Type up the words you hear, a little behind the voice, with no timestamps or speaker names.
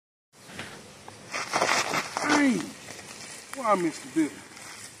dang. Why I missed the bill?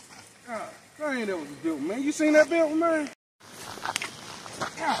 God dang, that was a bill, man. You seen that bill, man?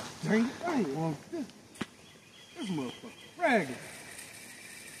 God dang it. I ain't want this motherfucker ragged.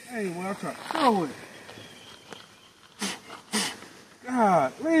 Hey, well, I tried to throw it.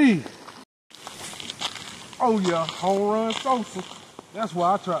 God, leave. Oh, yeah, home run Sosa. That's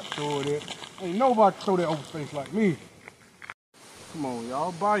why I tried to throw it at. Ain't nobody throw that over space like me. Come on,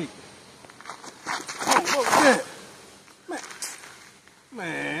 y'all, bite. Oh, look at that.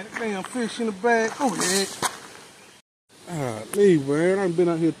 Man, that damn fish in the bag. Go ahead. Leave, man. I've been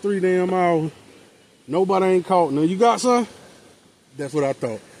out here 3 damn hours. Nobody ain't caught. Now, you got some? That's what I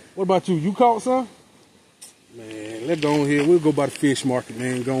thought. What about you? You caught some? Man, let's go on here. We'll go by the fish market,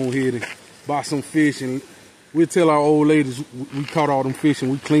 man. Go on here and buy some fish, and we'll tell our old ladies we caught all them fish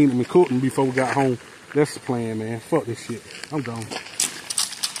and we cleaned them and cooked them before we got home. That's the plan, man. Fuck this shit. I'm gone.